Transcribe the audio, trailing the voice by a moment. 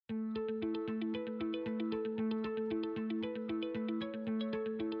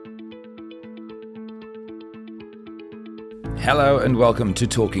Hello and welcome to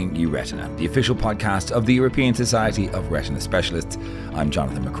Talking Euretina, the official podcast of the European Society of Retina Specialists. I'm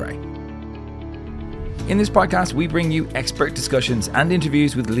Jonathan McCrea. In this podcast, we bring you expert discussions and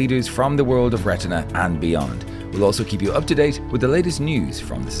interviews with leaders from the world of retina and beyond. We'll also keep you up to date with the latest news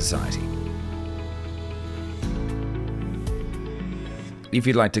from the Society. If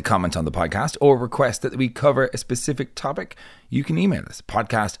you'd like to comment on the podcast or request that we cover a specific topic, you can email us,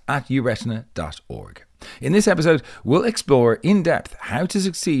 podcast@euretina.org. In this episode, we'll explore in depth how to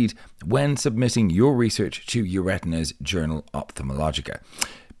succeed when submitting your research to Euretina's journal Ophthalmologica.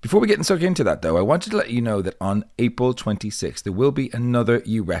 Before we get stuck into that, though, I wanted to let you know that on April 26th, there will be another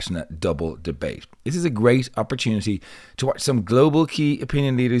Euretina double debate. This is a great opportunity to watch some global key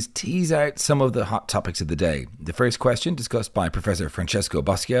opinion leaders tease out some of the hot topics of the day. The first question, discussed by Professor Francesco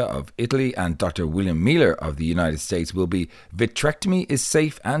Boschia of Italy and Dr. William Mealer of the United States, will be: vitrectomy is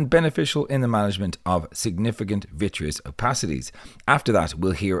safe and beneficial in the management of significant vitreous opacities. After that,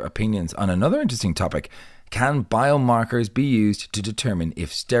 we'll hear opinions on another interesting topic: can biomarkers be used to determine if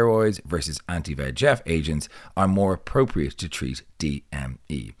steroids versus anti-VEGF agents are more appropriate to treat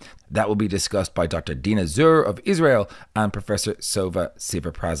DME? That will be discussed by Dr. Dina Zur of Israel and Professor Sova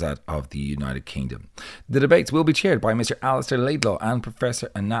Sivaprasad of the United Kingdom. The debates will be chaired by Mr. Alistair Laidlaw and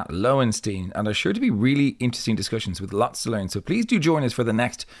Professor Anat Lowenstein and are sure to be really interesting discussions with lots to learn. So please do join us for the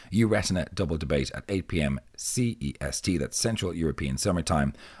next Euretina double debate at 8 p.m. CEST, that's Central European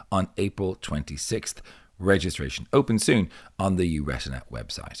Summertime, on April 26th. Registration open soon on the Euretina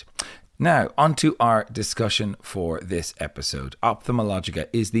website. Now, on to our discussion for this episode. Ophthalmologica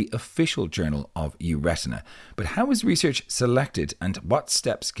is the official journal of Euretina. But how is research selected, and what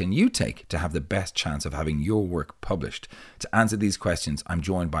steps can you take to have the best chance of having your work published? To answer these questions, I'm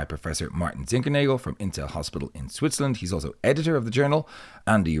joined by Professor Martin Zinkernagel from Intel Hospital in Switzerland. He's also editor of the journal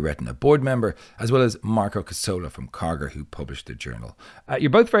and a Euretina board member, as well as Marco Casola from Karger, who published the journal. You're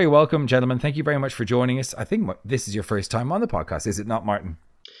both very welcome, gentlemen. Thank you very much for joining us. I think this is your first time on the podcast, is it not, Martin?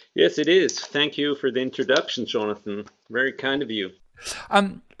 Yes, it is. Thank you for the introduction, Jonathan. Very kind of you.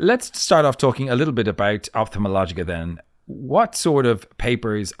 Let's start off talking a little bit about Ophthalmologica then. What sort of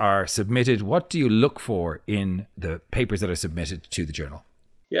papers are submitted? What do you look for in the papers that are submitted to the journal?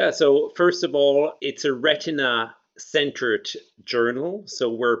 Yeah, so first of all, it's a retina-centered journal. So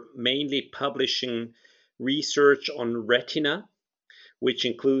we're mainly publishing research on retina, which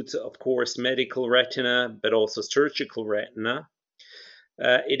includes, of course, medical retina, but also surgical retina.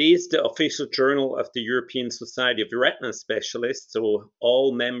 It is the official journal of the European Society of Retina Specialists, so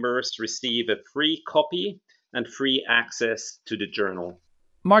all members receive a free copy and free access to the journal.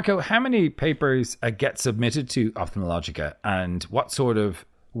 Marco, how many papers get submitted to Ophthalmologica, and what sort of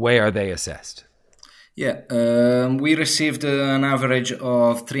way are they assessed? Yeah, we received an average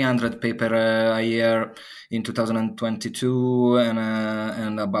of 300 papers a year in 2022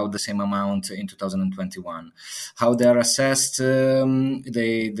 and about the same amount in 2021. How they are assessed,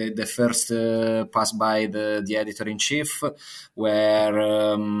 they first pass by the editor-in-chief,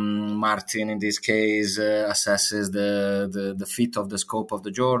 where Martin, in this case, assesses the fit of the scope of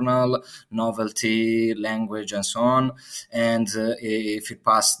the journal, novelty, language, and so on. And if it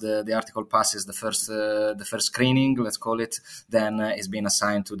passes, the article passes the first screening, let's call it, then is being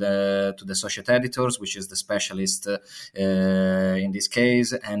assigned to the associate editors, which is the specialist in this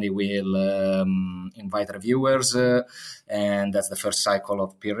case, and he will invite reviewers, and that's the first cycle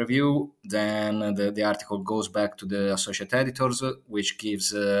of peer review. Then the article goes back to the associate editors, which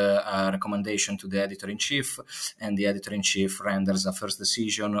gives a recommendation to the editor-in-chief, and the editor-in-chief renders a first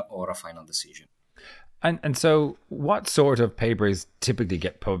decision or a final decision. And so what sort of papers typically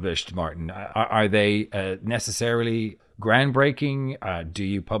get published, Martin? Are they necessarily groundbreaking? Do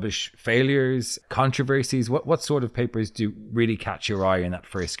you publish failures, controversies? What sort of papers do really catch your eye in that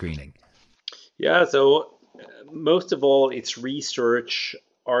first screening? Yeah, so most of all, it's research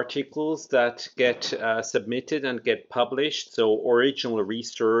articles that get submitted and get published. So original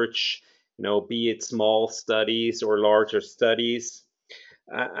research, be it small studies or larger studies.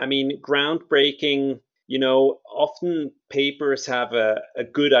 I mean, groundbreaking, often papers have a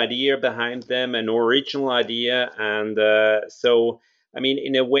good idea behind them, an original idea. And so,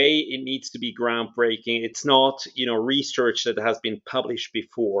 in a way, it needs to be groundbreaking. It's not, research that has been published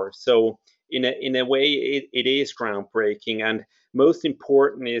before. So in a way, it is groundbreaking. And most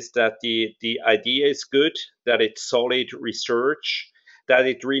important is that the idea is good, that it's solid research, that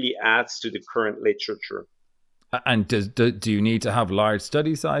it really adds to the current literature. And do you need to have large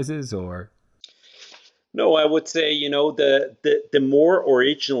study sizes or? No, I would say, the more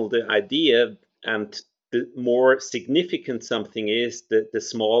original the idea and the more significant something is, the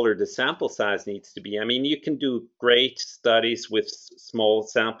smaller the sample size needs to be. I mean, you can do great studies with small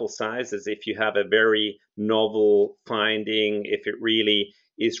sample sizes if you have a very novel finding, if it really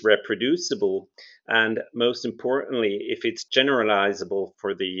is reproducible, and most importantly, if it's generalizable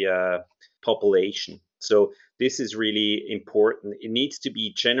for the population. So this is really important. It needs to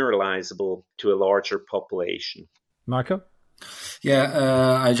be generalizable to a larger population. Marco?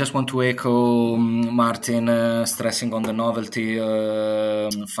 Yeah, I just want to echo Martin stressing on the novelty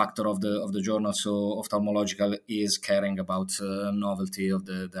factor of the journal. So Ophthalmological is caring about novelty of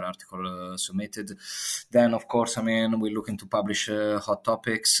their article submitted. Then, of course, I mean, we're looking to publish hot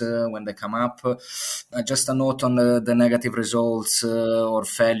topics when they come up. Just a note on the negative results or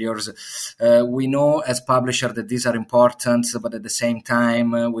failures. We know as publisher that these are important, but at the same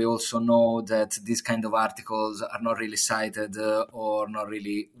time, we also know that these kind of articles are not really cited or not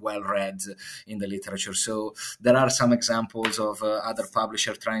really well read in the literature. So there are some examples of other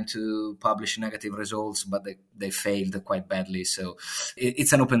publishers trying to publish negative results, but they failed quite badly. So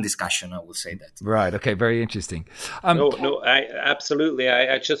it's an open discussion, I would say that. Right. Okay. Very interesting. Absolutely.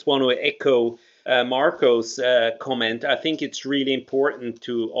 I just want to echo Marco's comment. I think it's really important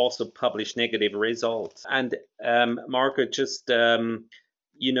to also publish negative results. And Marco, just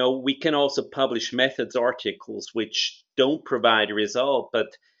we can also publish methods articles which don't provide a result,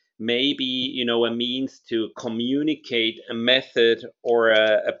 but maybe a means to communicate a method or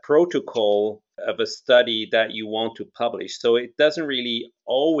a protocol of a study that you want to publish. So it doesn't really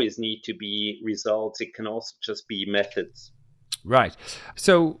always need to be results. It can also just be methods. Right.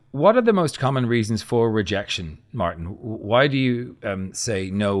 So what are the most common reasons for rejection, Martin? Why do you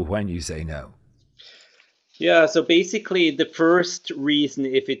say no when you say no? Yeah, so basically the first reason,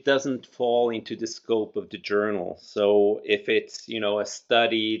 if it doesn't fall into the scope of the journal. So if it's, a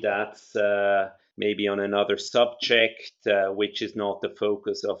study that's maybe on another subject, which is not the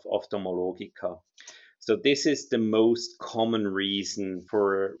focus of Ophthalmologica. So this is the most common reason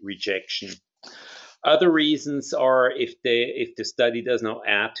for rejection. Other reasons are if the study does not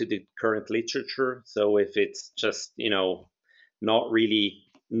add to the current literature. So if it's just, not really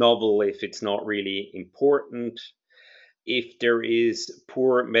novel, if it's not really important, if there is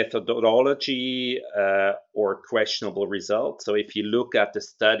poor methodology or questionable results. So if you look at the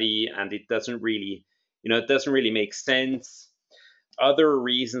study and it doesn't really make sense. Other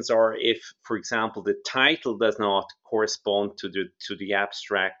reasons are if, for example, the title does not correspond to the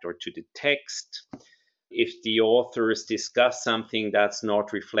abstract or to the text. If the authors discuss something that's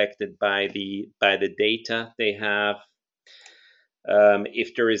not reflected by the data they have.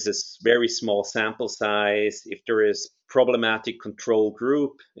 If there is a very small sample size, if there is problematic control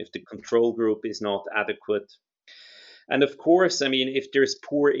group, if the control group is not adequate. And of course, I mean, if there's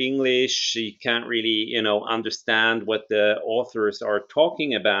poor English, you can't really, understand what the authors are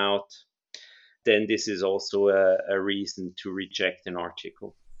talking about, then this is also a reason to reject an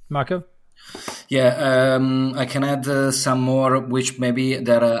article. Marco? Yeah, I can add some more, which maybe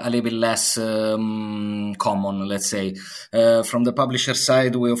they're a little bit less common, let's say. From the publisher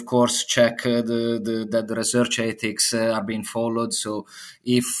side, we of course check that the research ethics are being followed. So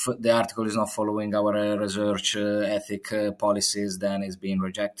if the article is not following our research ethic policies, then it's being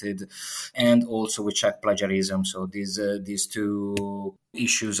rejected. And also we check plagiarism. So these two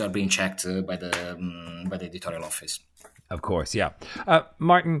issues are being checked by the editorial office. Of course, yeah.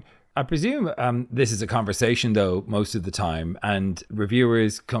 Martin, I presume this is a conversation, though, most of the time, and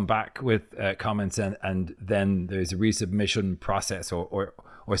reviewers come back with comments, and then there's a resubmission process or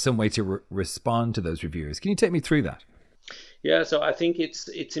some way to respond to those reviewers. Can you take me through that? Yeah, so I think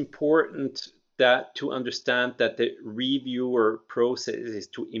it's important to understand that the reviewer process is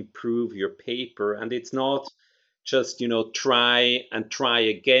to improve your paper, and it's not just try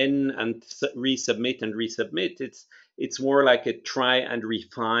again and resubmit. It's more like a try and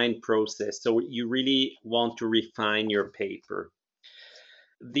refine process. So you really want to refine your paper.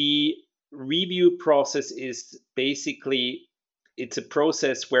 The review process is basically, it's a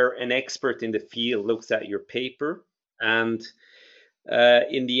process where an expert in the field looks at your paper, and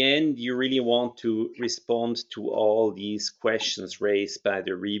in the end, you really want to respond to all these questions raised by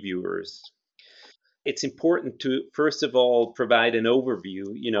the reviewers. It's important to, first of all, provide an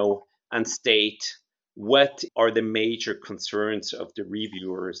overview, and state what are the major concerns of the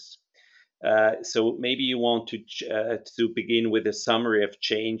reviewers. So maybe you want to begin with a summary of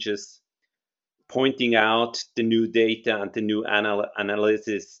changes, pointing out the new data and the new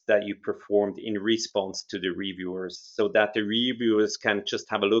analysis that you performed in response to the reviewers, so that the reviewers can just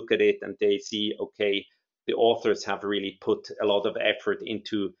have a look at it and they see, okay, the authors have really put a lot of effort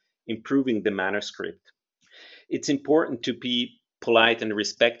into improving the manuscript. it's important to be polite and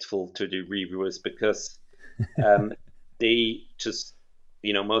respectful to the reviewers, because they just,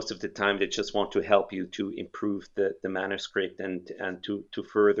 most of the time they just want to help you to improve the manuscript and to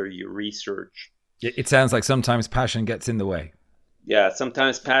further your research. It sounds like sometimes passion gets in the way. Yeah,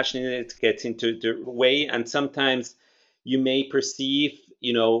 sometimes passion gets into the way, and sometimes you may perceive,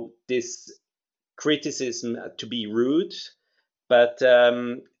 this criticism to be rude, but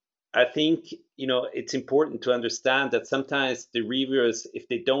I think, it's important to understand that sometimes the reviewers, if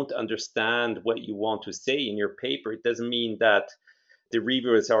they don't understand what you want to say in your paper, it doesn't mean that the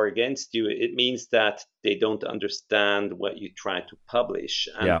reviewers are against you. It means that they don't understand what you try to publish.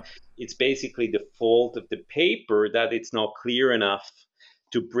 And it's basically the fault of the paper that it's not clear enough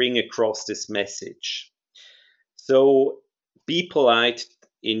to bring across this message. So be polite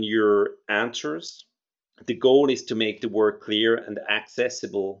in your answers. The goal is to make the work clear and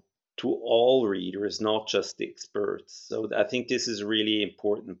accessible to all readers, not just the experts. So I think this is a really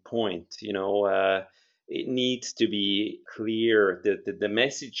important point. It needs to be clear. The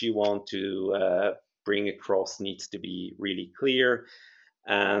message you want to bring across needs to be really clear.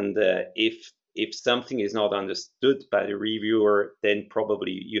 And if something is not understood by the reviewer, then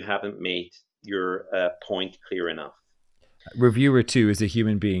probably you haven't made your point clear enough. Reviewer too is a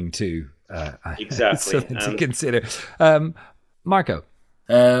human being too. Exactly. Something to consider. Marco.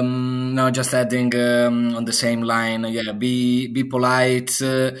 No, just adding on the same line. Be polite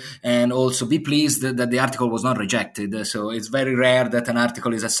and also be pleased that the article was not rejected. So it's very rare that an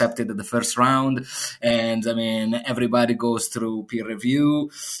article is accepted at the first round, and everybody goes through peer review.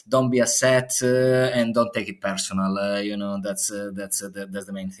 Don't be upset and don't take it personal. That's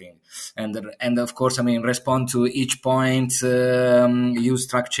the main thing. And of course, respond to each point. Use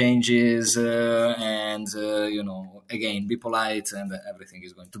track changes and again, be polite, and everything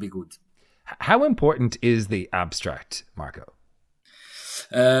is going to be good. How important is the abstract, Marco?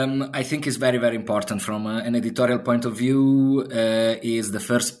 I think it's very, very important from an editorial point of view. Is the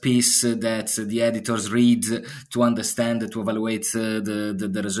first piece that the editors read to understand, to evaluate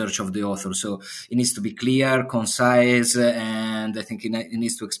the research of the author. So it needs to be clear, concise, and I think it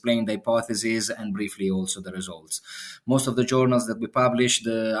needs to explain the hypothesis and briefly also the results. Most of the journals that we publish,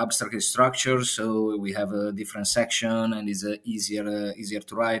 the abstract is structured, so we have a different section and is easier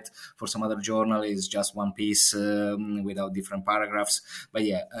to write. For some other journal, it's just one piece without different paragraphs. But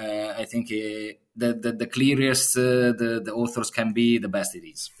I think the clearest the authors can be, the best it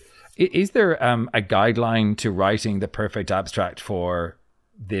is. Is there a guideline to writing the perfect abstract for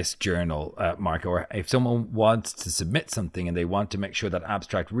this journal, Marco? Or if someone wants to submit something and they want to make sure that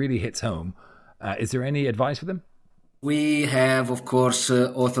abstract really hits home, is there any advice for them? We have, of course,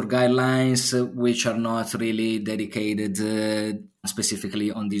 author guidelines, which are not really dedicated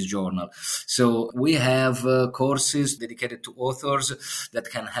specifically on this journal. So we have courses dedicated to authors that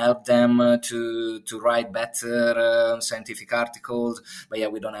can help them to write better scientific articles.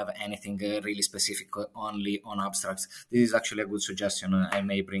 But we don't have anything really specific only on abstracts. This is actually a good suggestion. I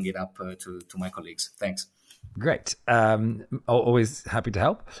may bring it up to my colleagues. Thanks. Great. Always happy to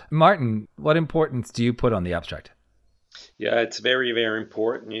help. Martin, what importance do you put on the abstract? Yeah, it's very, very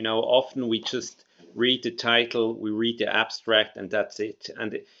important. Often we just read the title, we read the abstract, and that's it.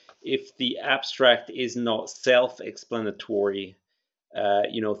 And if the abstract is not self-explanatory,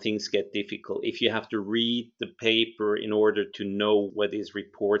 things get difficult. If you have to read the paper in order to know what is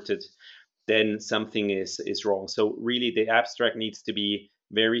reported, then something is wrong. So really, the abstract needs to be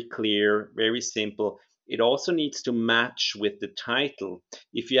very clear, very simple. It also needs to match with the title.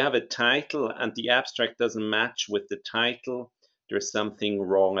 If you have a title and the abstract doesn't match with the title, there's something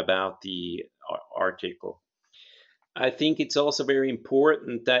wrong about the article. I think it's also very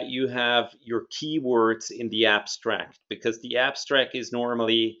important that you have your keywords in the abstract, because the abstract is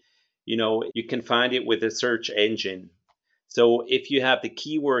normally, you can find it with a search engine. So if you have the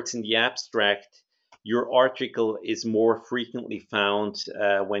keywords in the abstract, your article is more frequently found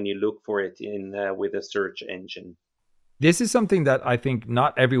when you look for it with a search engine. This is something that I think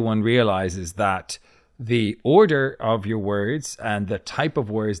not everyone realizes, that the order of your words and the type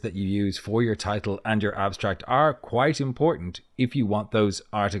of words that you use for your title and your abstract are quite important if you want those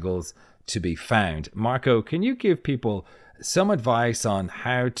articles to be found. Marco, can you give people some advice on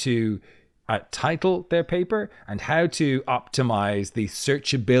how to title their paper and how to optimize the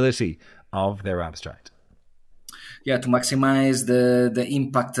searchability of their abstract? To maximize the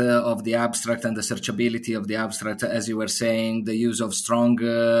impact of the abstract and the searchability of the abstract, as you were saying, the use of strong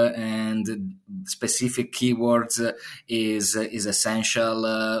and specific keywords is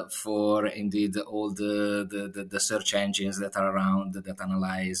essential for indeed all the search engines that are around that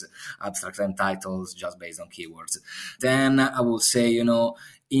analyze abstracts and titles just based on keywords. Then I will say,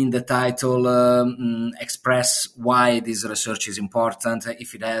 in the title, express why this research is important.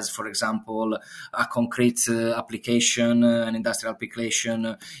 If it has, for example, a concrete application, an industrial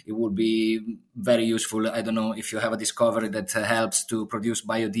application, it would be very useful. I don't know, if you have a discovery that helps to produce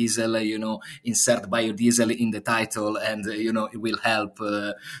biodiesel, insert biodiesel in the title, and it will help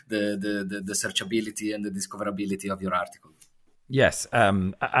the searchability and the discoverability of your article. Yes,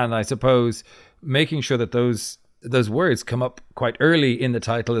 and I suppose making sure that those words come up quite early in the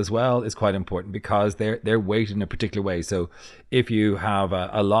title as well is quite important, because they're weighted in a particular way. So if you have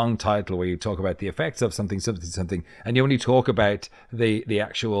a long title where you talk about the effects of something, and you only talk about the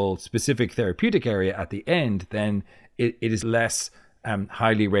actual specific therapeutic area at the end, then it is less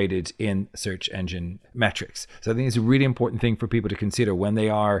highly rated in search engine metrics. So I think it's a really important thing for people to consider when they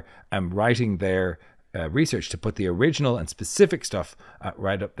are writing their research, to put the original and specific stuff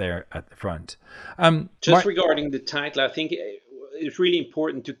right up there at the front. Regarding the title, I think it's really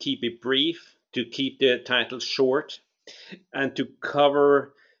important to keep it brief, to keep the title short, and to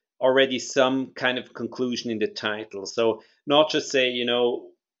cover already some kind of conclusion in the title. So not just say,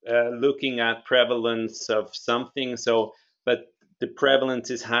 looking at prevalence of something, but the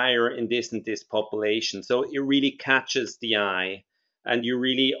prevalence is higher in this and this population. So it really catches the eye. And you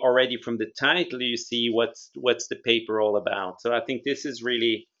really already from the title, you see what's the paper all about. So I think this is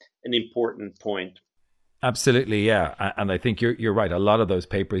really an important point. Absolutely, yeah. And I think you're right. A lot of those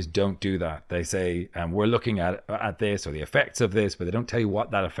papers don't do that. They say, we're looking at this or the effects of this, but they don't tell you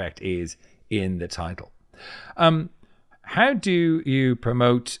what that effect is in the title. How do you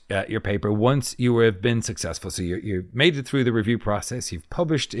promote your paper once you have been successful? So you made it through the review process, you've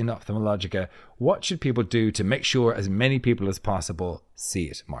published in Ophthalmologica. What should people do to make sure as many people as possible see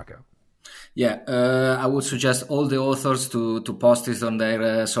it, Marco? Yeah, I would suggest all the authors to post it on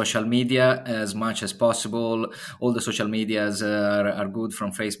their social media as much as possible. All the social medias are good,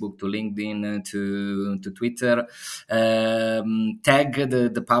 from Facebook to LinkedIn to Twitter. Tag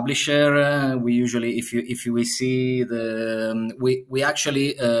the publisher. We usually, if we see we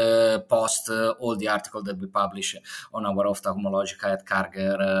actually post all the articles that we publish on our Ophthalmologica at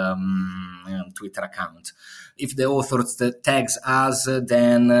Karger Twitter account. If the author tags us,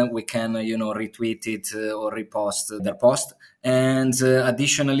 then we can, retweet it or repost their post. And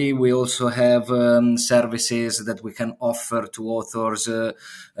additionally, we also have services that we can offer to authors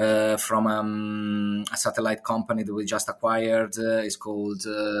from a satellite company that we just acquired. It's called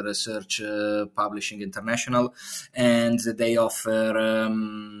Research Publishing International, and they offer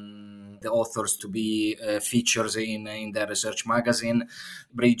the authors to be features in their research magazine,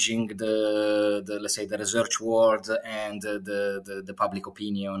 bridging the let's say the research world and the public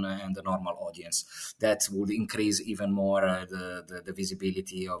opinion and the normal audience. That would increase even more the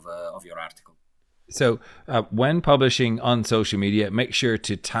visibility of your article. So when publishing on social media, make sure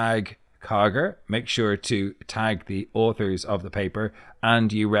to tag Karger, make sure to tag the authors of the paper and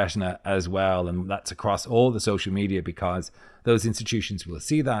Euretina as well. And that's across all the social media, because those institutions will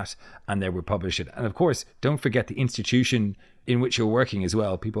see that and they will publish it. And of course, don't forget the institution in which you're working as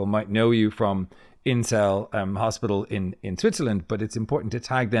well. People might know you from Incel Hospital in Switzerland, but it's important to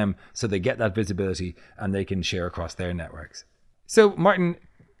tag them so they get that visibility and they can share across their networks. So Martin,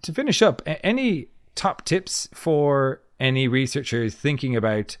 to finish up, any top tips for any researchers thinking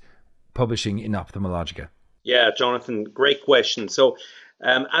about publishing in Ophthalmologica? Yeah, Jonathan, great question. So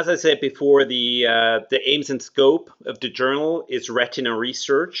as I said before, the aims and scope of the journal is retina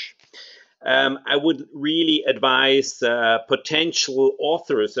research. I would really advise potential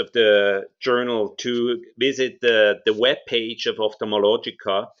authors of the journal to visit the webpage of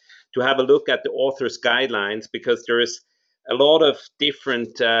Ophthalmologica to have a look at the author's guidelines, because there is a lot of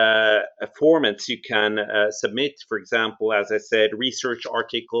different formats you can submit. For example, as I said, research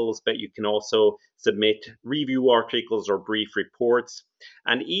articles, but you can also submit review articles or brief reports.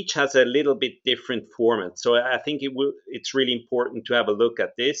 And each has a little bit different format. So I think it's really important to have a look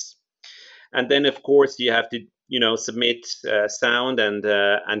at this. And then, of course, you have to, submit sound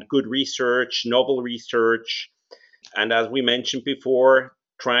and good research, novel research. And as we mentioned before,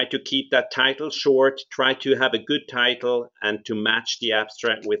 try to keep that title short, try to have a good title and to match the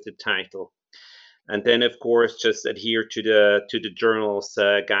abstract with the title. And then, of course, just adhere to the journal's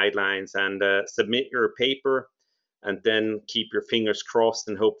guidelines and submit your paper, and then keep your fingers crossed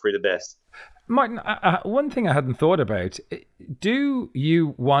and hope for the best. Martin, one thing I hadn't thought about, do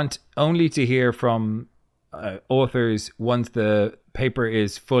you want only to hear from authors once the paper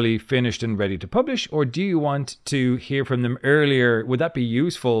is fully finished and ready to publish, or do you want to hear from them earlier? Would that be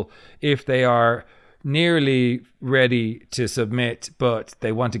useful if they are nearly ready to submit, but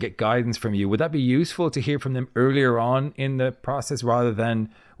they want to get guidance from you? Would that be useful to hear from them earlier on in the process rather than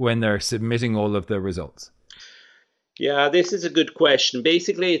when they're submitting all of the results? Yeah, this is a good question.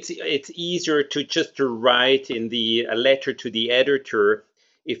 Basically, it's easier to write in a letter to the editor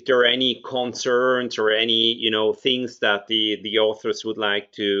if there are any concerns or any things that the authors would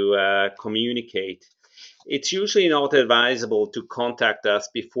like to communicate. It's usually not advisable to contact us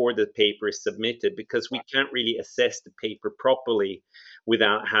before the paper is submitted because we can't really assess the paper properly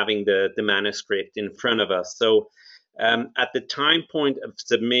without having the manuscript in front of us. So at the time point of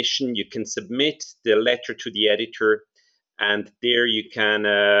submission, you can submit the letter to the editor, and there you can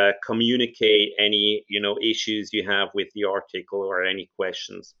communicate any issues you have with the article or any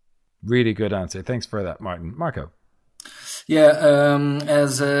questions. Really good answer. Thanks for that, Martin. Marco. Yeah,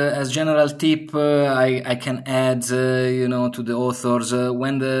 as general tip, I can add, to the authors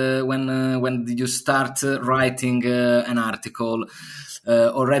when you start writing an article,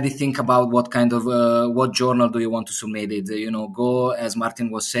 already think about what kind of what journal do you want to submit it. Go, as Martin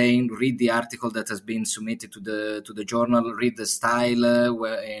was saying, read the article that has been submitted to the journal, read the style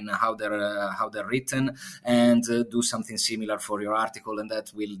and how they're written, and do something similar for your article, and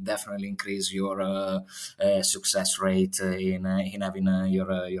that will definitely increase your success rate in having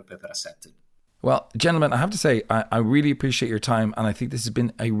your paper accepted. Well, gentlemen, I have to say, I really appreciate your time, and I think this has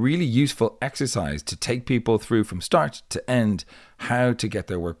been a really useful exercise to take people through from start to end how to get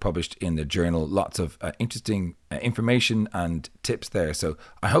their work published in the journal. Lots of interesting information and tips there. So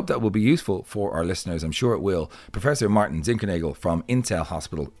I hope that will be useful for our listeners. I'm sure it will. Professor Martin Zinkernagel from Intel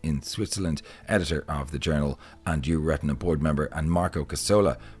Hospital in Switzerland, editor of the journal and Euretina board member, and Marco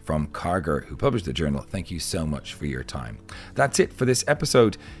Casola from Karger, who published the journal. Thank you so much for your time. That's it for this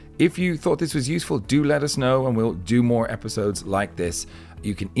episode. If you thought this was useful, do let us know and we'll do more episodes like this.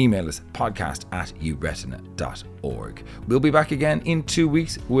 You can email us podcast@euretina.org. We'll be back again in 2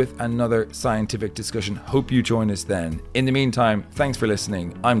 weeks with another scientific discussion. Hope you join us then. In the meantime, thanks for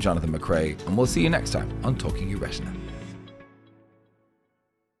listening. I'm Jonathan McCrea, and we'll see you next time on Talking Euretina.